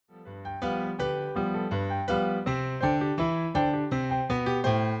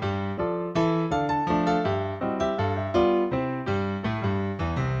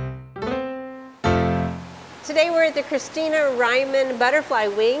today we're at the Christina Reiman Butterfly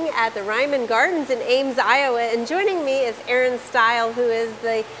Wing at the Reiman Gardens in Ames, Iowa, and joining me is Aaron Stile, who is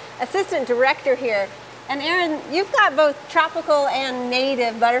the Assistant Director here. And Aaron, you've got both tropical and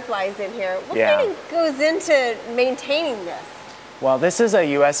native butterflies in here. What kind of goes into maintaining this? Well, this is a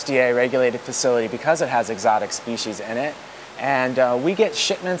USDA regulated facility because it has exotic species in it. And we get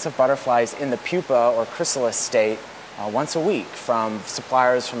shipments of butterflies in the pupa or chrysalis state once a week from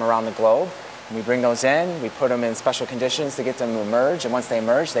suppliers from around the globe. And we bring those in, we put them in special conditions to get them to emerge, and once they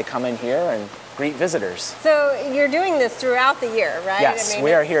emerge, they come in here and greet visitors. So you're doing this throughout the year, right? Yes,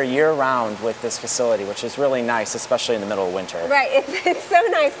 we are here year-round with this facility, which is really nice, especially in the middle of winter. Right, it's so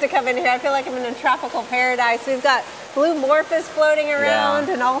nice to come in here. I feel like I'm in a tropical paradise. We've got blue morphus floating around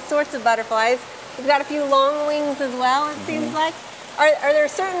and all sorts of butterflies. We've got a few long wings as well, it seems like. Are there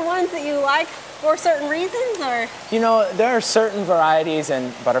certain ones that you like for certain reasons, or? You know, there are certain varieties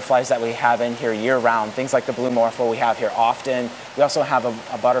and butterflies that we have in here year-round. Things like the blue morpho we have here often. We also have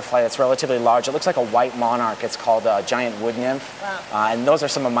a butterfly that's relatively large. It looks like a white monarch. It's called a giant wood nymph. Wow. And those are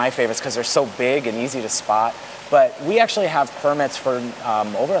some of my favorites because they're so big and easy to spot. But we actually have permits for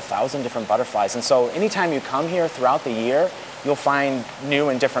over 1,000 different butterflies. And so anytime you come here throughout the year, you'll find new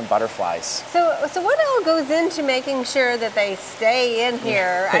and different butterflies. So what all goes into making sure that they stay in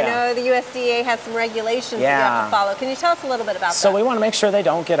here? I know the USDA has some regulations that you have to follow. Can you tell us a little bit about that? So we want to make sure they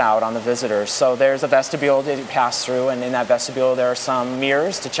don't get out on the visitors. So there's a vestibule that you pass through, and in that vestibule there are some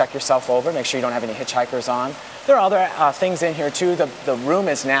mirrors to check yourself over, make sure you don't have any hitchhikers on. There are other things in here too. The room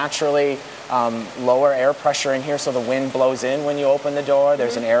is naturally lower air pressure in here, so the wind blows in when you open the door.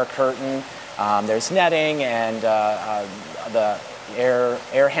 There's an air curtain. There's netting, and the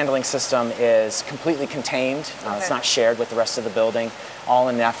air handling system is completely contained. It's not shared with the rest of the building, all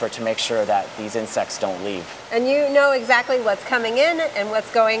in an effort to make sure that these insects don't leave. And you know exactly what's coming in and what's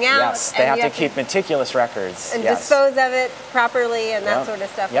going out. Yes, they have to keep meticulous records. And dispose of it properly and that sort of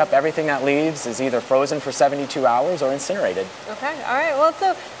stuff. Yep, everything that leaves is either frozen for 72 hours or incinerated. Okay, all right. Well,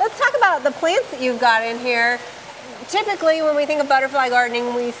 so let's talk about the plants that you've got in here. Typically, when we think of butterfly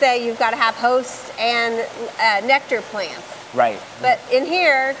gardening, we say you've got to have hosts and nectar plants. Right. But in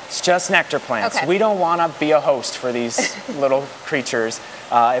here, it's just nectar plants. Okay. We don't want to be a host for these little creatures.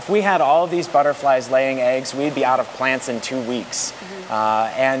 If we had all of these butterflies laying eggs, we'd be out of plants in 2 weeks.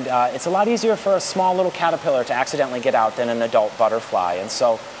 And it's a lot easier for a small little caterpillar to accidentally get out than an adult butterfly. And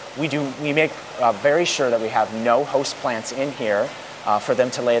so we make very sure that we have no host plants in here for them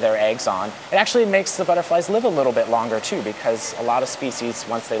to lay their eggs on. It actually makes the butterflies live a little bit longer too, because a lot of species,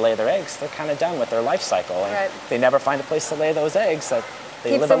 once they lay their eggs, they're kind of done with their life cycle, and they never find a place to lay those eggs, so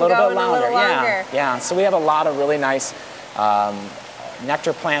they live a little bit longer. Yeah. So we have a lot of really nice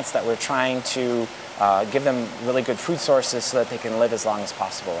nectar plants that we're trying to give them really good food sources so that they can live as long as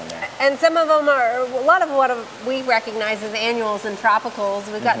possible in there. And some of them are, a lot of what we recognize as annuals and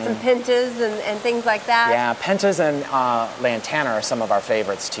tropicals. We've got some pentas and things like that. Yeah, pentas and lantana are some of our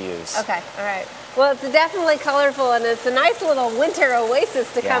favorites to use. Okay, all right. Well, it's definitely colorful, and it's a nice little winter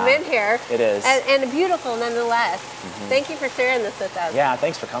oasis to come in here. It is. And beautiful nonetheless. Thank you for sharing this with us. Yeah,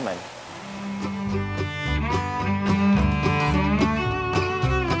 thanks for coming.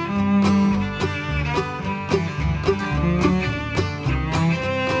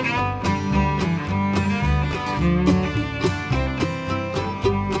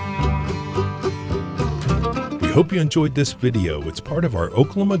 We hope you enjoyed this video. It's part of our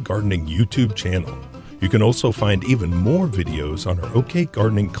Oklahoma Gardening YouTube channel. You can also find even more videos on our OK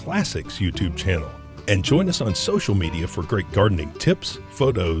Gardening Classics YouTube channel. And join us on social media for great gardening tips,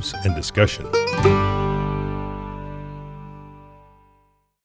 photos, and discussion.